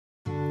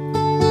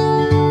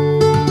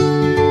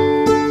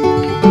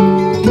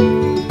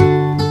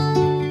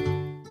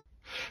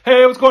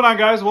what's going on,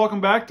 guys? Welcome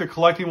back to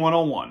Collecting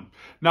 101.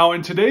 Now,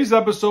 in today's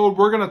episode,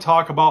 we're going to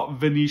talk about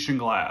Venetian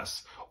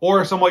glass,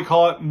 or some might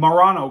call it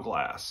Murano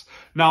glass.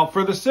 Now,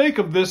 for the sake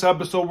of this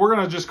episode, we're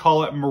going to just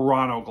call it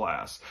Murano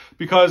glass.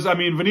 Because, I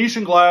mean,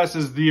 Venetian glass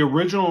is the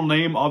original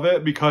name of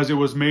it because it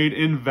was made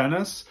in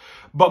Venice.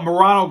 But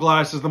Murano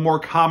glass is the more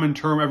common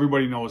term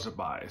everybody knows it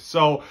by.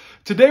 So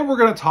today we're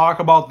going to talk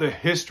about the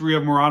history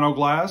of Murano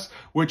glass,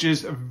 which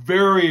is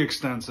very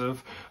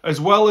extensive, as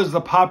well as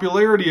the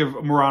popularity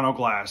of Murano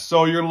glass.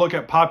 So you're going to look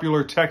at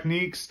popular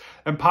techniques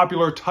and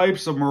popular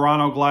types of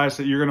Murano glass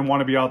that you're going to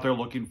want to be out there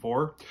looking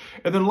for.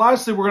 And then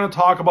lastly, we're going to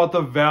talk about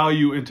the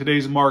value in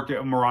today's market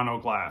of Murano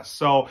glass.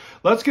 So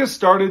let's get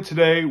started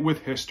today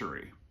with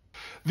history.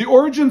 The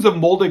origins of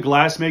molded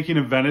glass making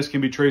in Venice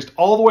can be traced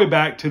all the way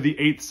back to the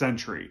 8th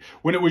century,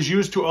 when it was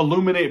used to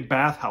illuminate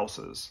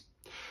bathhouses.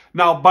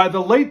 Now, by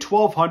the late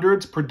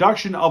 1200s,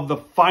 production of the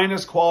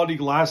finest quality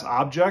glass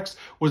objects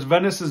was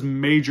Venice's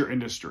major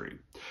industry.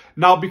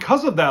 Now,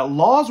 because of that,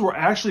 laws were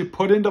actually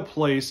put into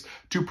place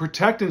to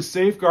protect and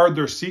safeguard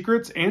their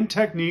secrets and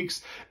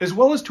techniques, as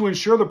well as to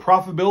ensure the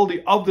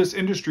profitability of this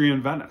industry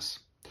in Venice.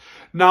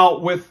 Now,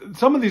 with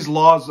some of these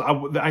laws,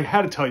 I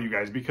had to tell you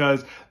guys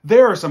because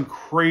there are some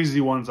crazy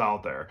ones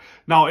out there.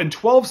 Now, in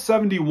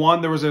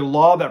 1271, there was a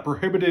law that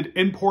prohibited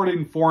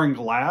importing foreign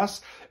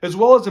glass, as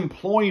well as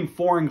employing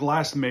foreign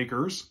glass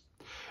makers.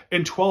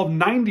 In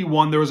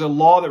 1291, there was a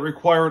law that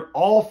required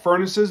all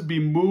furnaces be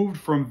moved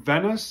from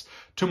Venice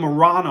to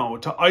Murano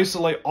to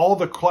isolate all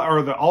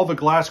the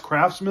glass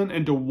craftsmen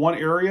into one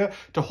area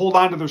to hold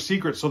on to their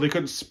secrets so they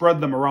couldn't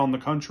spread them around the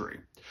country.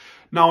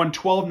 Now, in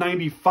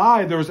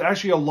 1295, there was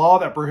actually a law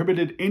that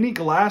prohibited any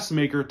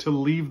glassmaker to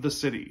leave the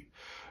city.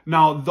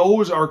 Now,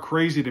 those are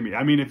crazy to me.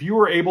 I mean, if you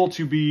were able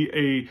to be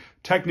a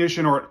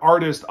technician or an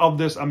artist of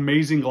this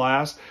amazing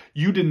glass,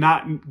 you did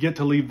not get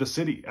to leave the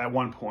city at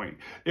one point.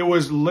 It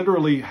was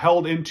literally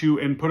held into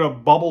and put a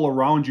bubble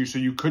around you so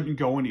you couldn't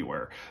go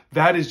anywhere.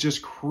 That is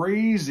just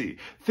crazy.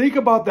 Think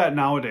about that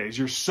nowadays.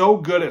 You're so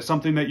good at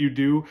something that you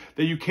do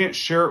that you can't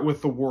share it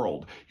with the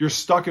world. You're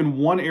stuck in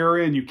one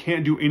area and you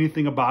can't do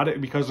anything about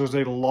it because there's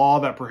a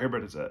law that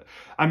prohibits it.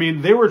 I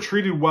mean, they were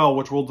treated well,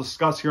 which we'll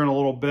discuss here in a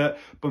little bit,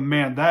 but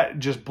man, that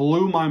just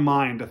blew my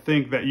mind to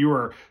think that you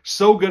are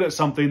so good at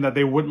something that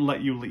they wouldn't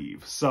let you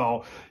leave.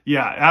 So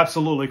yeah,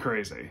 absolutely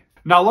crazy.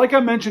 Now, like I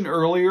mentioned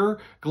earlier,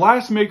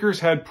 glass makers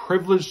had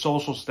privileged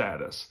social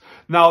status.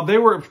 Now, they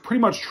were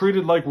pretty much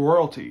treated like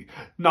royalty.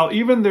 Now,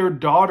 even their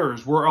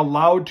daughters were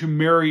allowed to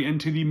marry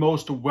into the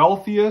most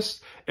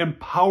wealthiest and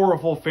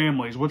powerful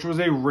families, which was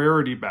a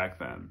rarity back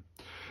then.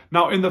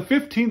 Now, in the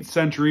 15th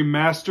century,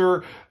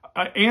 Master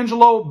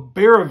Angelo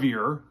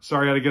Baravier,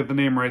 sorry, I had to get the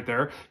name right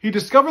there, he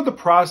discovered the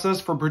process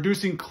for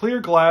producing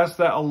clear glass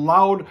that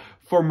allowed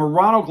for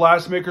Murano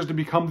glassmakers to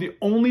become the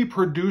only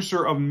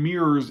producer of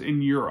mirrors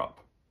in Europe.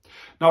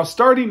 Now,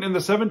 starting in the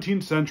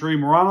 17th century,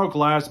 Murano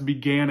glass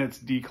began its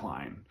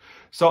decline.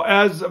 So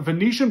as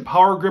Venetian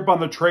power grip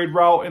on the trade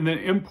route and the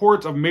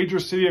imports of major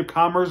city of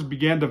commerce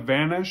began to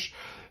vanish,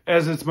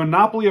 as its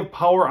monopoly of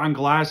power on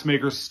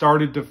glassmakers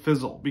started to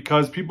fizzle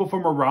because people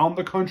from around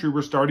the country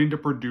were starting to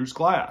produce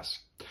glass.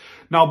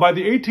 Now, by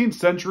the 18th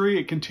century,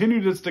 it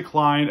continued its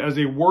decline as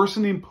a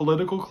worsening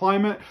political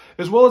climate,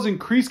 as well as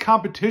increased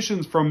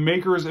competitions from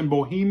makers in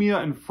Bohemia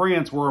and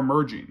France were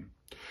emerging.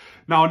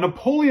 Now,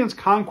 Napoleon's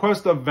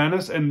conquest of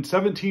Venice in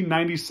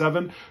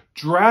 1797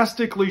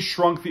 drastically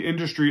shrunk the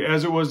industry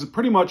as it was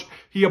pretty much,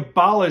 he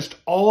abolished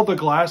all the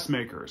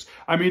glassmakers.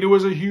 I mean, it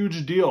was a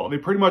huge deal. They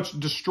pretty much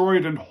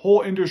destroyed a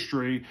whole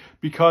industry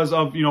because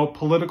of,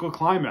 political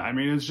climate. I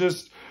mean,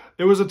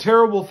 it was a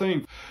terrible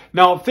thing.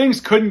 Now, things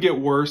couldn't get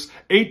worse.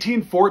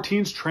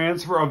 1814's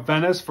transfer of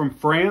Venice from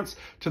France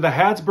to the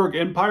Habsburg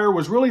Empire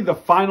was really the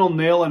final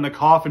nail in the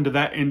coffin to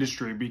that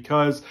industry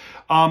because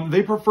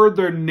they preferred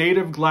their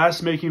native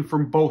glassmaking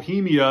from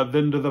Bohemia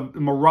than to the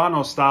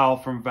Murano style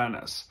from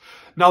Venice.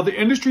 Now, the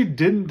industry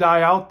didn't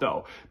die out,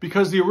 though,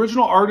 because the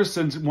original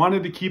artisans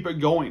wanted to keep it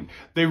going.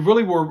 They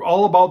really were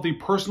all about the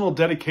personal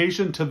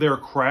dedication to their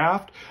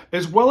craft,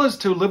 as well as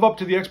to live up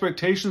to the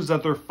expectations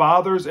that their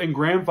fathers and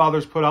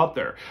grandfathers put out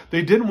there.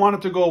 They didn't want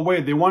it to go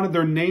away. They wanted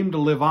their name to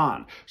live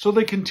on. So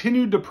they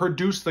continued to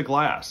produce the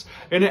glass.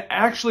 And it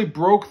actually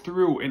broke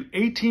through in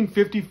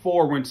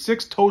 1854 when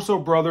Six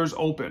Toso Brothers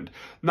opened.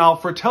 Now,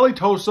 Fratelli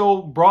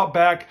Toso brought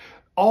back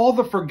all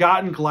the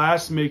forgotten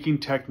glass making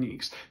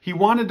techniques. He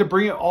wanted to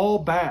bring it all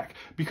back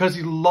because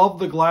he loved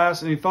the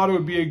glass and he thought it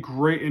would be a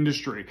great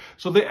industry.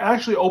 So they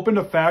actually opened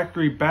a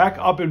factory back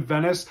up in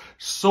Venice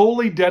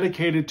solely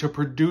dedicated to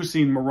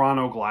producing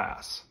Murano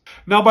glass.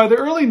 Now, by the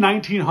early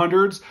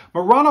 1900s,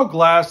 Murano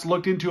glass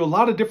looked into a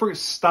lot of different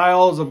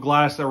styles of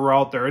glass that were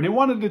out there, and they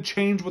wanted to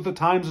change with the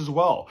times as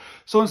well.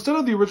 So instead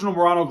of the original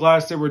Murano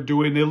glass they were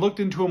doing, they looked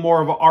into a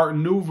more of an Art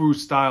Nouveau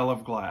style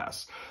of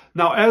glass.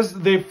 Now, as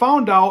they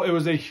found out, it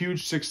was a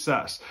huge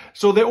success.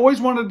 So they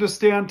always wanted to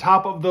stay on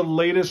top of the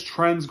latest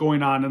trends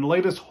going on and the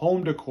latest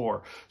home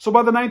decor. So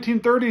by the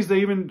 1930s, they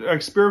even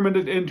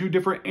experimented into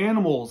different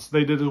animals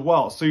they did as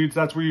well. So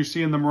that's where you're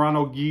seeing the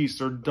Murano geese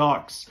or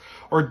ducks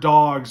or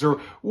dogs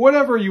or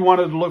whatever you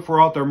wanted to look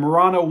for out there.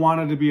 Murano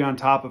wanted to be on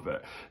top of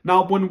it.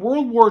 Now, when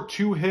World War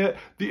II hit,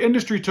 the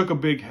industry took a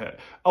big hit,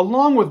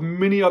 along with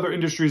many other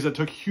industries that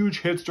took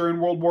huge hits during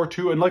World War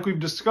II. And like we've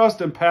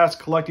discussed in past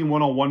Collecting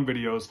 101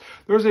 videos,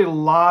 there's a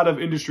lot of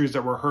industries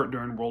that were hurt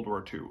during World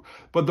War II.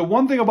 But the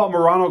one thing about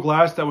Murano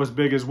glass that was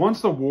big is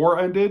once the war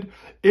ended,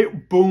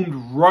 it boomed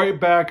right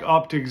back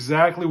up to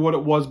exactly what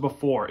it was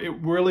before. It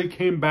really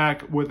came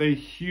back with a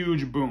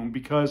huge boom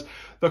because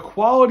the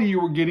quality you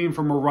were getting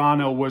from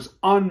Murano was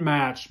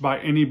unmatched by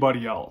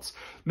anybody else.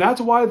 And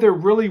that's why they're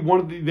really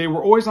they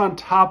were always on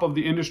top of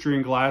the industry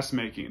in glass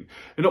making.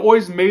 It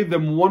always made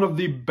them one of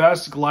the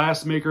best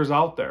glass makers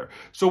out there.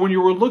 So when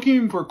you were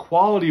looking for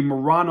quality,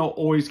 Murano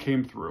always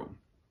came through.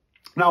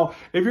 Now,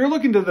 if you're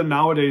looking to the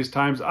nowadays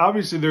times,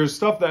 obviously there's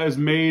stuff that is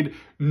made,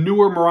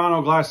 newer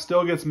Murano glass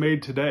still gets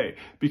made today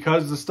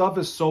because the stuff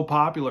is so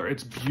popular.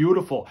 It's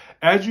beautiful.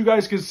 As you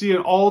guys can see in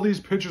all these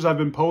pictures I've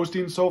been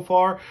posting so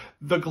far,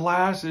 the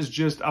glass is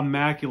just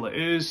immaculate.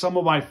 It is some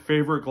of my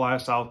favorite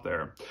glass out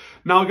there.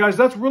 Now, guys,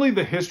 that's really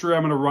the history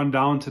I'm going to run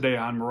down today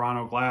on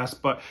Murano glass,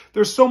 but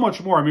there's so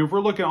much more. I mean, if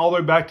we're looking all the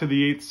way back to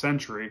the 8th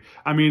century,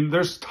 I mean,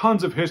 there's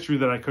tons of history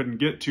that I couldn't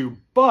get to,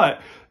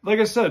 but like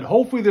I said,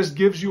 hopefully this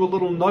gives you a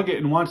little nugget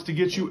and wants to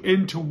get you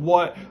into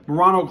what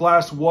Murano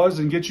glass was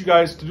and get you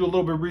guys to do a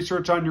little bit of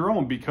research on your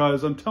own,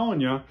 because I'm telling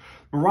you,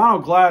 Murano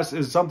glass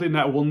is something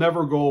that will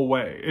never go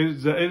away.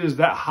 It is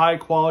that high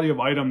quality of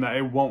item that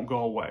it won't go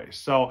away.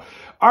 So,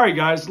 all right,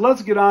 guys,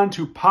 let's get on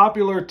to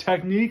popular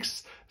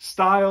techniques,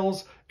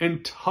 styles,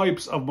 and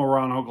types of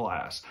Murano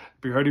glass.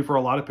 Be ready for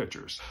a lot of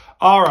pictures.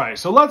 All right,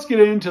 so let's get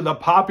into the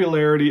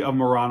popularity of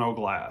Murano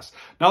glass.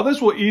 Now,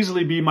 this will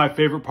easily be my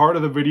favorite part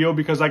of the video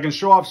because I can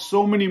show off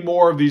so many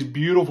more of these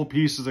beautiful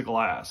pieces of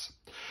glass.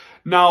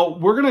 Now,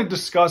 we're going to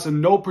discuss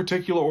in no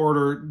particular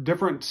order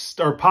different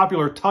or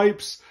popular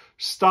types,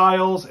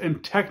 styles,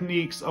 and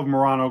techniques of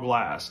Murano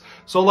glass.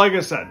 So like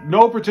I said,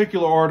 no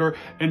particular order,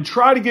 and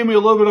try to give me a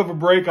little bit of a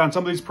break on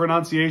some of these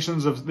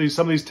pronunciations of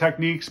some of these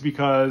techniques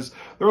because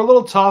they're a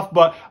little tough,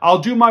 but I'll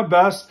do my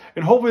best,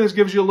 and hopefully this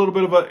gives you a little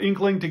bit of an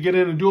inkling to get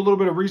in and do a little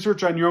bit of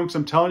research on your own, because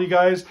I'm telling you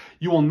guys,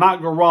 you will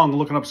not go wrong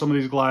looking up some of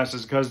these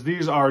glasses because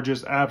these are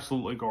just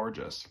absolutely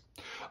gorgeous.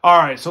 All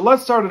right, so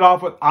let's start it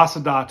off with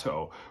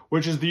oxidato,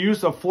 which is the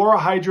use of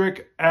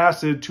fluorohydric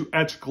acid to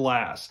etch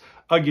glass.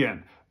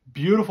 Again,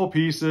 beautiful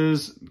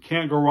pieces,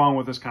 can't go wrong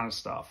with this kind of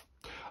stuff.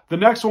 The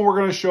next one we're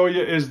going to show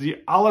you is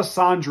the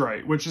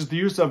alessandrite, which is the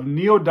use of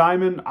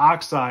neodymium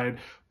oxide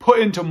put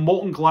into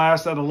molten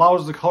glass that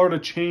allows the color to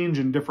change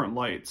in different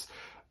lights.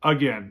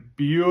 Again,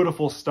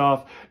 beautiful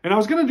stuff. And I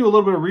was going to do a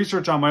little bit of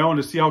research on my own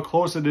to see how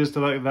close it is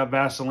to that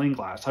Vaseline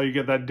glass, how you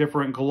get that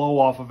different glow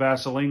off of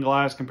Vaseline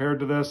glass compared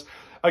to this.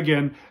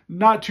 Again,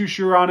 not too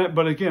sure on it,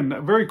 but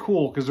again, very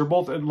cool because they're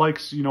both,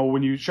 like, you know,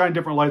 when you shine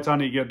different lights on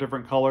it, you get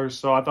different colors.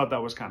 So I thought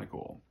that was kind of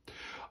cool.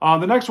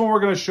 The next one we're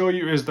going to show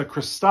you is the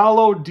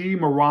Cristallo di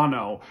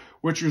Murano,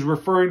 which is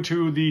referring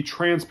to the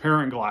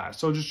transparent glass.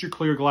 So just your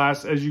clear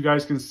glass, as you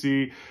guys can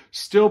see,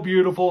 still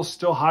beautiful,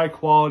 still high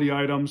quality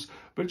items,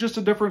 but just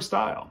a different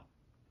style.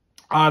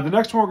 The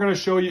next one we're going to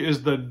show you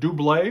is the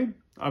double.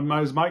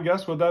 Is my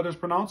guess what that is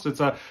pronounced. It's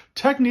a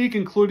technique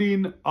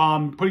including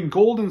putting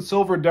gold and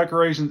silver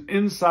decorations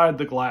inside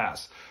the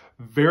glass.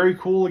 Very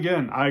cool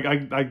again. I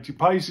probably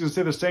going to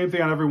say the same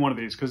thing on every one of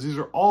these because these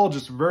are all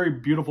just very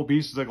beautiful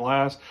pieces of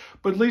glass,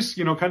 but at least,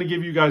 you know, kind of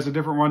give you guys a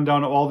different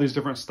rundown of all these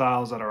different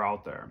styles that are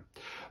out there.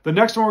 The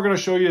next one we're going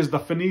to show you is the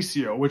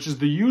Finicio, which is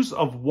the use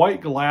of white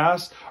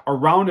glass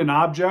around an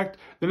object,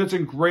 then it's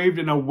engraved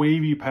in a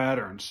wavy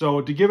pattern. So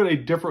to give it a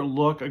different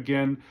look,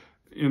 again,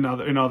 in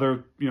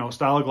other you know,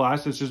 style of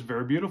glass, it's just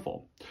very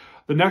beautiful.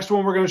 The next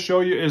one we're going to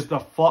show you is the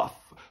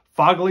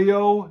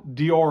Foglio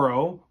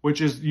d'Oro,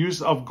 which is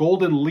use of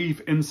golden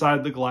leaf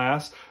inside the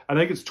glass. I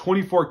think it's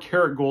 24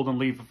 karat golden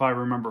leaf if I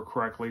remember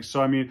correctly.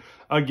 So I mean,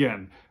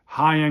 again,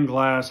 high-end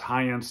glass,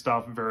 high-end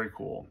stuff, very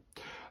cool.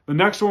 The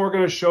next one we're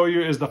going to show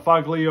you is the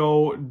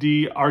Foglio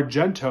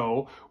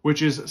d'Argento,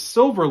 which is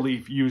silver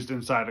leaf used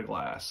inside a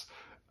glass.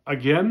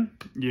 Again,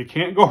 you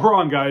can't go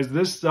wrong, guys.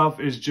 This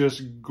stuff is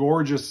just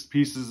gorgeous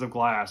pieces of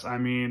glass. I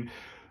mean,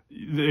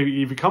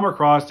 if you come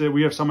across it,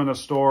 we have some in the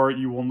store,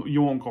 you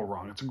won't go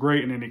wrong. It's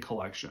great in any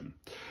collection.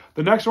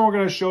 The next one we're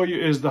going to show you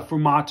is the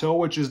fumato,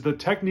 which is the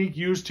technique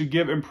used to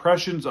give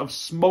impressions of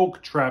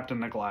smoke trapped in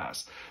the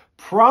glass.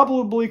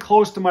 Probably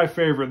close to my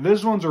favorite.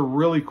 These ones are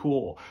really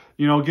cool.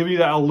 You know, give you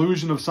that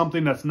illusion of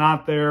something that's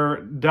not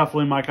there.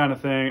 Definitely my kind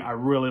of thing. I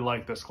really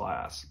like this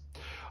glass.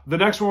 The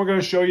next one we're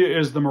going to show you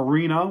is the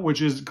Murano,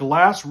 which is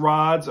glass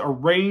rods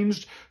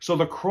arranged so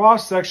the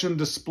cross section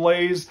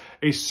displays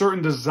a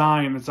certain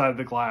design inside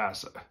the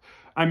glass.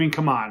 I mean,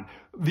 come on.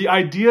 The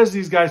ideas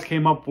these guys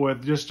came up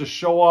with just to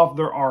show off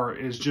their art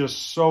is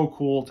just so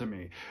cool to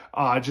me.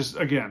 Just,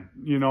 again,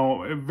 you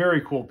know, a very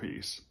cool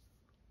piece.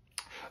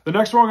 The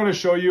next one we're going to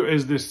show you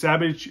is the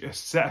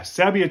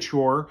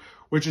Sabbiature,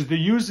 which is the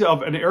use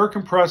of an air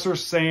compressor,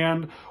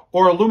 sand,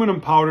 or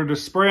aluminum powder to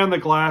spray on the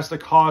glass to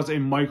cause a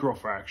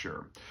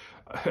microfracture.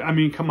 I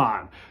mean, come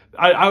on.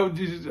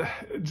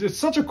 It's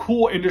such a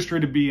cool industry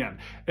to be in.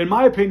 In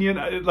my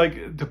opinion,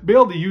 like to be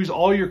able to use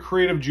all your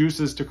creative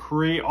juices to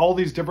create all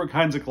these different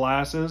kinds of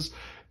glasses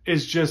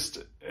is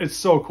just, it's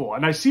so cool.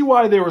 And I see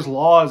why there was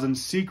laws and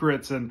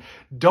secrets and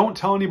don't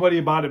tell anybody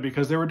about it,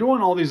 because they were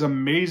doing all these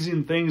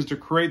amazing things to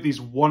create these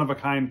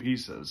one-of-a-kind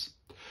pieces.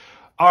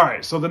 All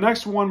right, so the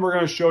next one we're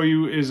going to show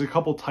you is a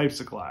couple types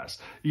of glass.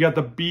 You got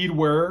the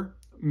beadware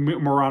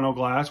Murano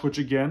glass, which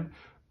again,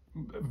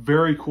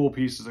 very cool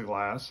pieces of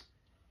glass.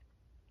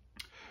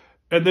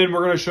 And then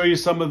we're going to show you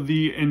some of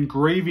the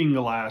engraving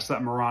glass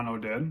that Murano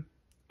did.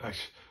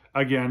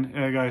 Again,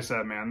 like I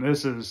said, man,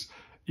 this is,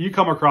 you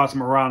come across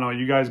Murano,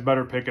 you guys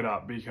better pick it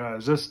up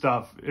because this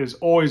stuff is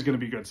always going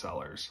to be good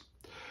sellers.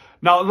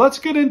 Now, let's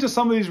get into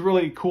some of these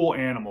really cool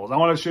animals. I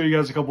want to show you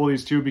guys a couple of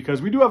these too,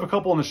 because we do have a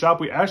couple in the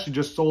shop. We actually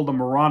just sold a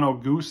Murano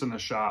goose in the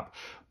shop,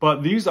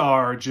 but these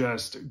are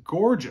just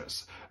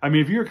gorgeous. I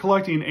mean, if you're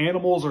collecting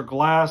animals or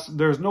glass,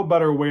 there's no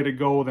better way to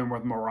go than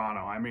with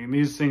Murano. I mean,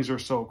 these things are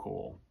so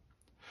cool.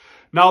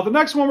 Now, the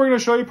next one we're going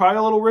to show you, probably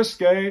a little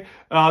risque.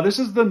 This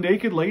is the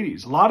naked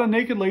ladies. A lot of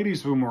naked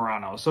ladies from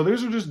Murano. So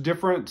these are just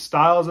different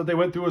styles that they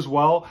went through as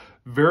well.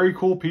 Very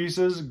cool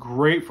pieces,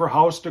 great for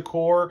house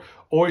decor.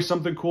 Always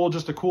something cool,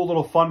 just a cool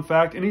little fun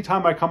fact.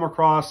 Anytime I come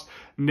across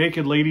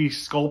naked lady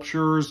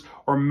sculptures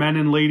or men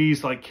and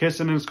ladies like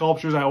kissing in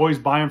sculptures, I always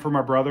buy them for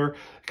my brother.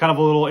 Kind of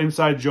a little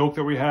inside joke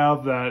that we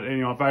have that, you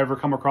know, if I ever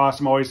come across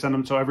them, I always send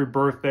them. So every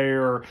birthday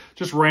or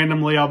just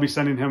randomly, I'll be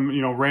sending him,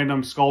 you know,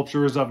 random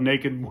sculptures of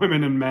naked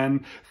women and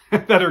men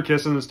that are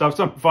kissing and stuff.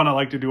 Something fun I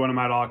like to do when I'm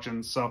at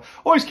auctions. So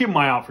always keep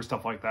my eye out for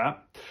stuff like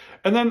that.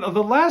 And then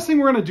the last thing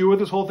we're going to do with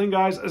this whole thing,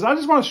 guys, is I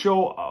just want to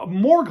show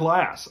more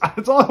glass.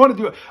 That's all I want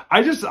to do.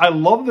 I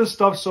love this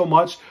stuff so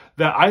much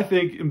that I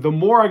think the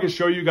more I can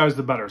show you guys,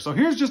 the better. So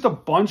here's just a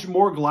bunch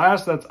more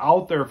glass that's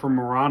out there from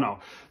Murano.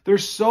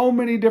 There's so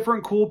many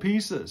different cool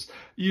pieces.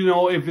 You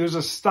know, if there's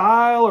a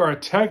style or a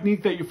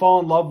technique that you fall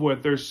in love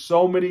with, there's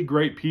so many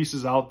great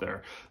pieces out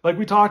there. Like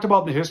we talked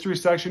about in the history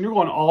section, you're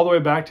going all the way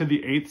back to the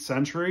 8th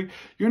century.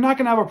 You're not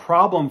going to have a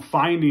problem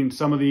finding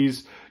some of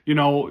these, you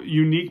know,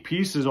 unique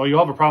pieces. Or you'll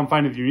have a problem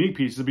finding the unique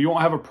pieces, but you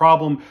won't have a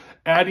problem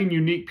adding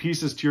unique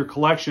pieces to your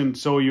collection.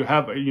 So you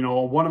have, you know,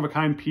 a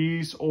one-of-a-kind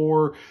piece,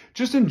 or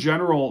just in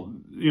general,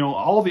 you know,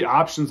 all the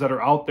options that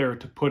are out there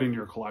to put in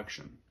your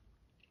collection.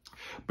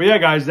 But yeah,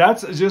 guys,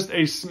 that's just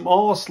a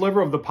small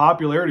sliver of the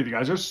popularity of you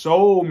guys. There's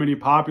so many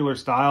popular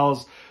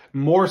styles,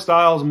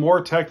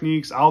 more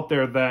techniques out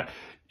there that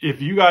if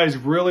you guys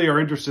really are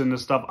interested in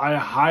this stuff, I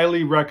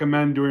highly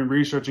recommend doing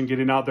research and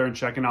getting out there and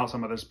checking out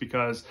some of this,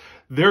 because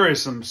there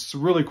is some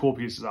really cool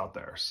pieces out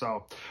there.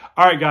 So,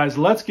 all right, guys,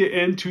 let's get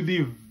into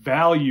the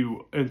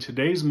value in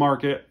today's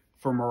market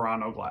for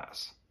Murano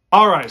glass.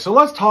 All right, so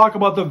let's talk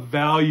about the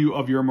value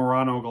of your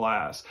Murano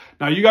glass.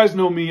 Now, you guys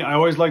know me. I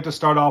always like to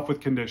start off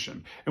with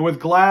condition. And with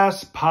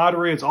glass,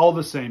 pottery, it's all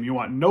the same. You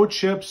want no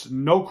chips,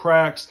 no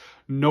cracks,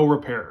 no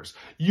repairs.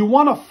 You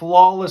want a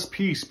flawless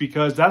piece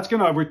because that's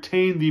going to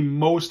retain the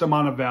most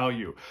amount of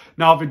value.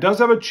 Now, if it does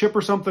have a chip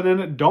or something in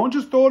it, don't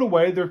just throw it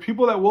away. There are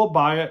people that will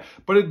buy it,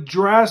 but it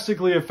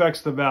drastically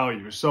affects the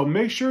value. So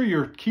make sure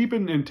you're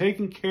keeping and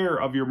taking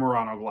care of your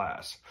Murano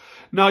glass.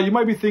 Now, you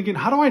might be thinking,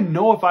 how do I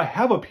know if I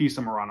have a piece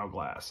of Murano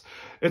glass?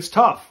 It's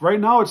tough. Right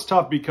now, it's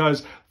tough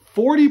because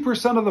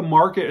 40% of the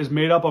market is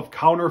made up of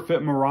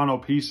counterfeit Murano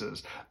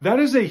pieces. That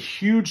is a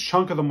huge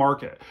chunk of the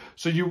market.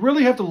 So you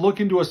really have to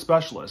look into a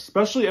specialist,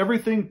 especially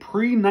everything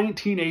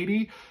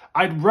pre-1980.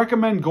 I'd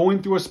recommend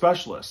going through a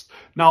specialist.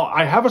 Now,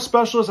 I have a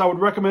specialist I would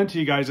recommend to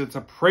you guys. It's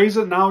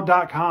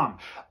appraiseitnow.com.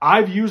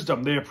 I've used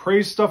them. They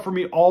appraise stuff for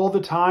me all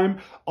the time.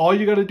 All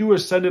you got to do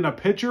is send in a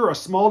picture, a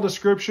small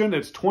description.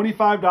 It's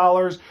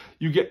 $25.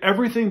 You get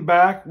everything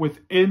back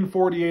within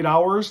 48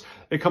 hours.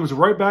 It comes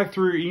right back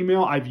through your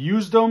email. I've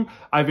used them.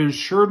 I've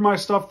insured my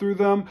stuff through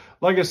them.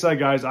 Like I said,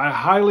 guys, I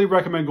highly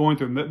recommend going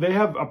through them. They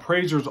have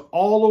appraisers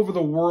all over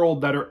the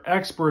world that are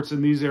experts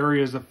in these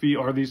areas of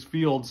these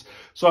fields.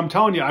 So I'm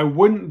telling you, I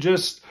wouldn't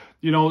just,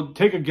 you know,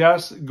 take a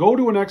guess. Go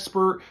to an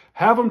expert,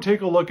 have them take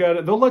a look at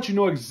it. They'll let you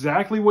know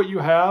exactly what you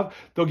have.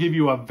 They'll give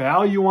you a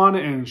value on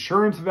it, an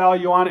insurance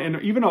value on it,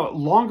 and even a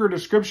longer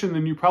description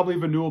than you probably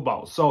even knew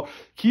about. So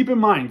keep in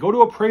mind, go to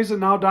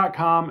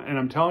appraiseitnow.com, and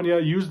I'm telling you,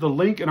 use the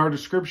link in our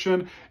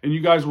description, and you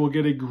guys will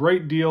get a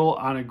great deal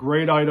on a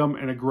great item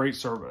and a great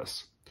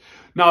service.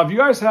 Now, if you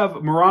guys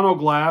have Murano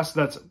glass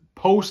that's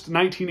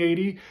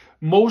post-1980,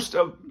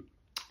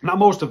 not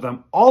most of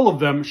them, all of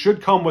them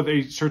should come with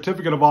a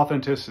certificate of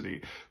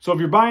authenticity. So if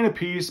you're buying a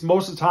piece,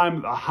 most of the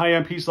time, a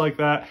high-end piece like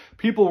that,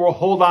 people will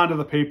hold on to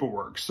the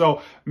paperwork.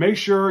 So make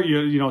sure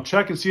you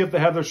check and see if they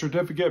have their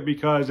certificate,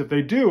 because if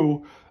they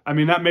do, I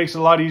mean, that makes it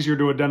a lot easier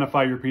to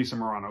identify your piece of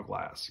Murano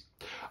glass.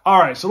 All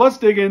right, so let's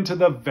dig into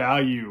the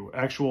value,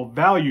 actual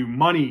value,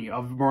 money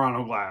of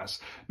Murano glass.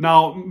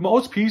 Now,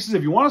 most pieces,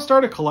 if you want to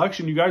start a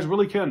collection, you guys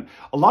really can.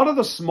 A lot of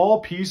the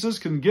small pieces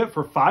can get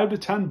for $5 to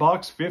 $10,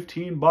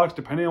 $15,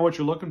 depending on what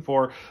you're looking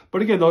for.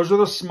 But again, those are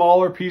the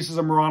smaller pieces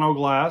of Murano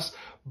glass.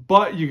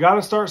 but you got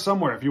to start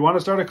somewhere. If you want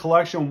to start a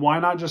collection, why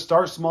not just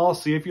start small,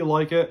 see if you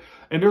like it.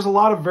 And there's a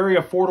lot of very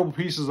affordable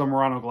pieces of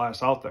Murano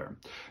glass out there.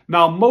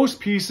 Now, most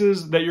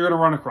pieces that you're going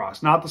to run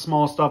across, not the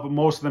small stuff, but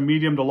most of the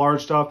medium to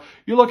large stuff,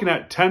 you're looking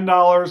at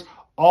 $10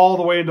 all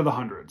the way into the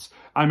hundreds.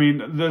 I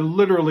mean, there are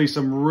literally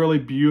some really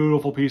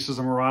beautiful pieces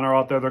of Murano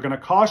out there. They're going to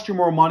cost you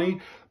more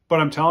money, but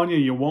I'm telling you,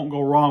 you won't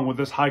go wrong with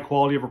this high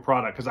quality of a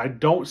product, because I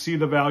don't see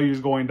the values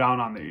going down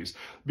on these,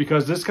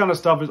 because this kind of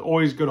stuff is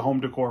always good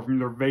home decor, from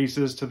their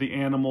vases to the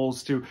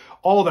animals to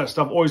all that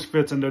stuff always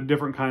fits into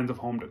different kinds of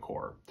home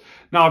decor.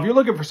 Now, if you're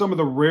looking for some of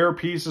the rare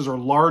pieces or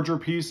larger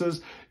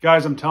pieces,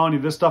 guys, I'm telling you,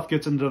 this stuff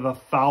gets into the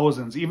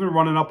thousands, even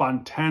running up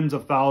on tens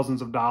of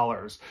thousands of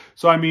dollars.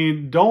 So, I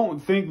mean,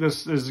 don't think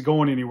this is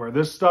going anywhere.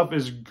 This stuff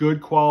is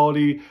good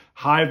quality,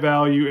 high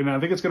value, and I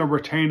think it's going to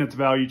retain its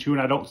value too,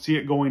 and I don't see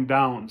it going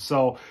down.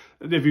 So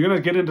if you're going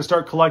to get into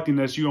start collecting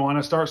this, you want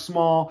to start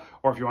small,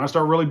 or if you want to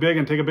start really big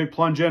and take a big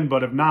plunge in,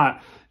 but if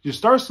not, you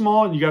start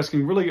small and you guys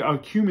can really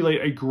accumulate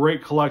a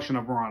great collection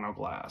of Murano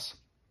glass.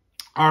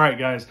 All right,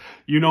 guys,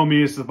 you know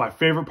me, this is my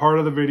favorite part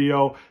of the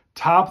video.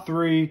 Top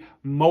 3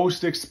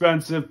 most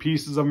expensive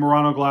pieces of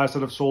Murano glass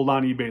that have sold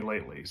on eBay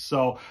lately.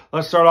 So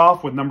let's start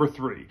off with number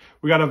 3.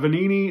 We got a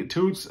Vanini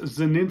Toots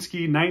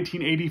Zielinski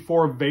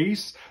 1984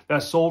 vase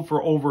that sold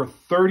for over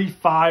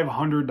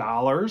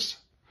 $3,500.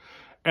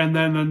 And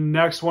then the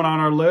next one on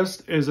our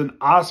list is an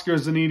Oscar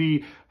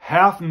Zanetti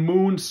Half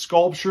Moon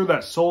sculpture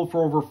that sold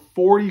for over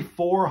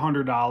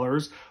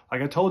 $4,400.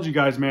 Like I told you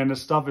guys, man,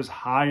 this stuff is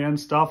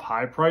high-end stuff,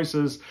 high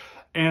prices.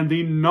 And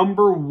the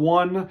number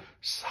 1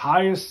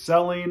 highest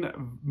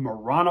selling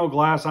Murano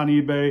glass on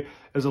eBay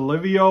is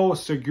Livio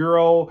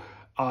Seguro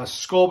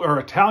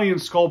Italian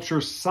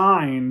sculpture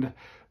signed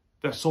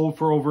that sold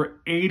for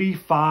over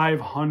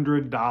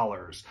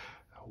 $8,500.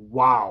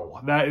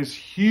 Wow, that is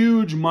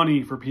huge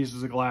money for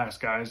pieces of glass,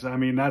 guys. I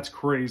mean, that's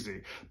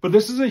crazy. But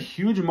this is a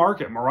huge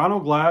market. Murano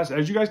glass,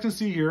 as you guys can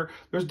see here,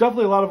 there's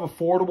definitely a lot of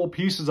affordable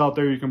pieces out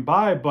there you can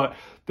buy, but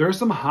there's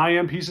some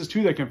high-end pieces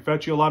too that can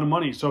fetch you a lot of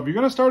money. So if you're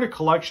going to start a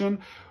collection,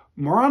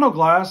 Murano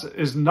glass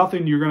is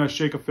nothing you're going to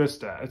shake a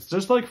fist at. It's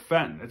just like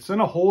Fenton. It's going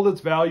to hold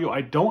its value.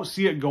 I don't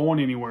see it going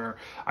anywhere.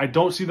 I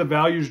don't see the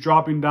values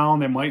dropping down.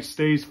 They might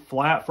stay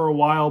flat for a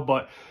while,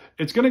 but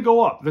it's going to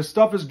go up. This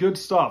stuff is good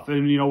stuff.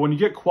 And, you know, when you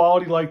get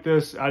quality like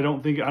this, I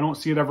don't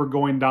see it ever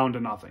going down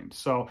to nothing.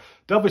 So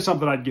definitely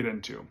something I'd get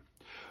into.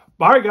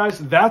 All right, guys,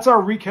 that's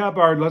our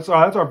recap. That's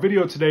our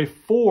video today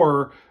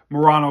for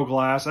Murano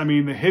glass. I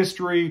mean, the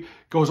history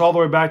goes all the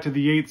way back to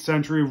the 8th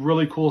century.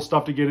 Really cool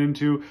stuff to get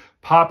into.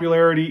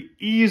 Popularity,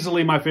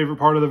 easily my favorite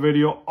part of the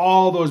video.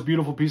 All those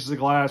beautiful pieces of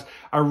glass.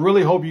 I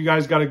really hope you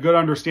guys got a good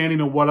understanding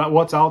of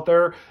what's out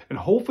there, and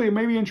hopefully it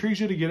maybe intrigues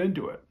you to get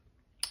into it.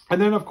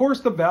 And then, of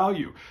course, the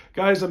value.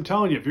 Guys, I'm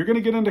telling you, if you're going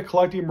to get into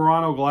collecting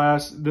Murano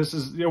glass,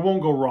 it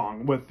won't go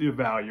wrong with the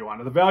value on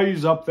it. The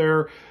value's up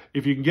there.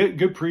 If you can get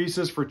good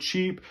pieces for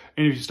cheap,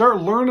 and if you start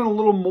learning a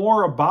little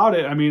more about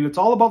it, I mean, it's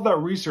all about that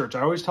research.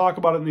 I always talk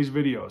about it in these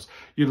videos.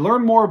 You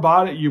learn more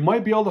about it, you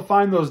might be able to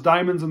find those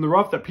diamonds in the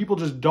rough that people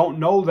just don't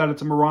know that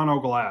it's a Murano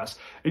glass.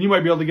 And you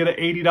might be able to get an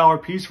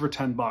 $80 piece for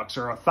 10 bucks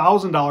or a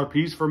 $1,000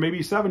 piece for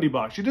maybe 70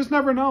 bucks. You just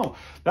never know.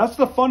 That's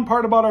the fun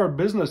part about our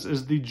business,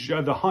 is the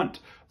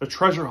hunt. The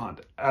treasure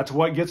hunt. That's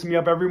what gets me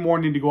up every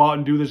morning to go out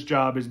and do this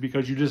job, is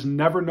because you just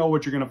never know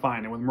what you're going to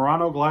find. And with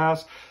Murano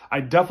glass,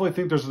 I definitely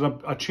think there's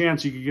a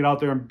chance you could get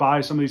out there and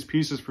buy some of these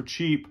pieces for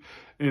cheap,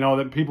 you know,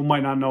 that people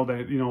might not know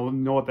that, you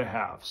know what they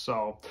have.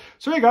 So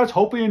yeah, guys,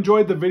 hopefully you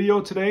enjoyed the video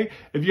today.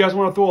 If you guys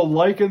want to throw a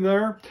like in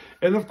there,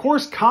 and of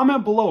course,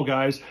 comment below,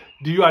 guys.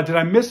 Did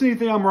I miss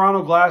anything on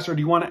Murano glass, or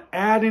do you want to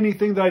add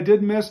anything that I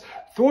did miss?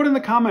 Throw it in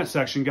the comment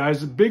section, guys.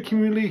 It's a big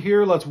community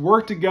here. Let's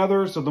work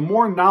together. So the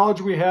more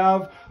knowledge we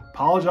have,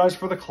 apologize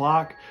for the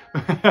clock,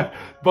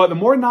 but the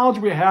more knowledge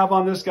we have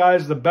on this,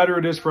 guys, the better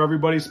it is for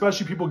everybody,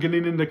 especially people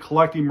getting into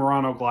collecting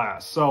Murano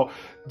glass. So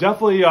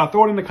definitely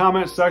throw it in the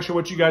comment section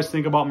what you guys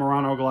think about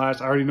Murano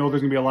glass. I already know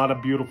there's gonna be a lot of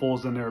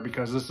beautifuls in there,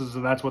 because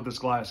that's what this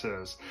glass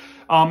is.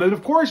 And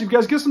of course, if you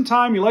guys get some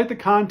time, you like the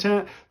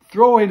content,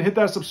 throw in, hit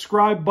that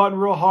subscribe button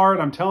real hard.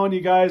 I'm telling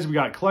you guys, we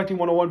got Collecting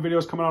 101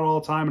 videos coming out all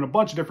the time, and a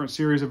bunch of different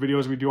series of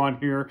videos we do on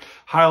here,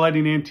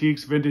 highlighting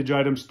antiques, vintage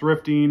items,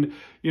 thrifting,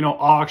 you know,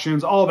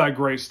 auctions, all that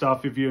great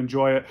stuff if you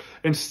enjoy it.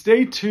 And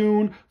stay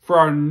tuned for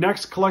our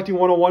next Collecting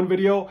 101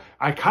 video.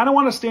 I kind of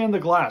want to stay in the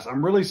glass.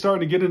 I'm really starting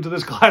to get into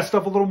this glass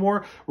stuff a little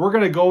more. We're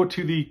going to go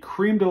to the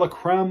creme de la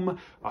creme,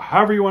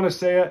 however you want to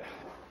say it,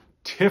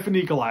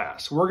 Tiffany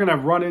glass. We're going to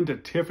run into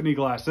Tiffany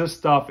glass. This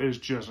stuff is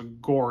just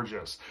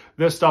gorgeous.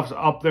 This stuff's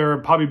up there,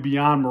 probably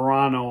beyond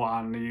Murano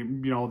on the,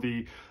 you know,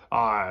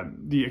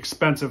 the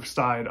expensive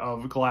side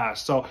of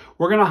glass. So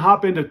we're going to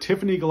hop into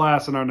Tiffany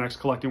glass in our next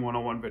Collecting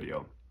 101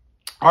 video.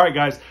 All right,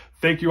 guys,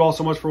 thank you all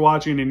so much for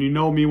watching. And you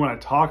know me, when I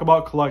talk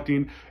about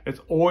collecting, it's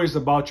always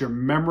about your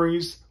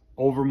memories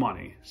over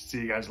money.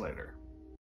 See you guys later.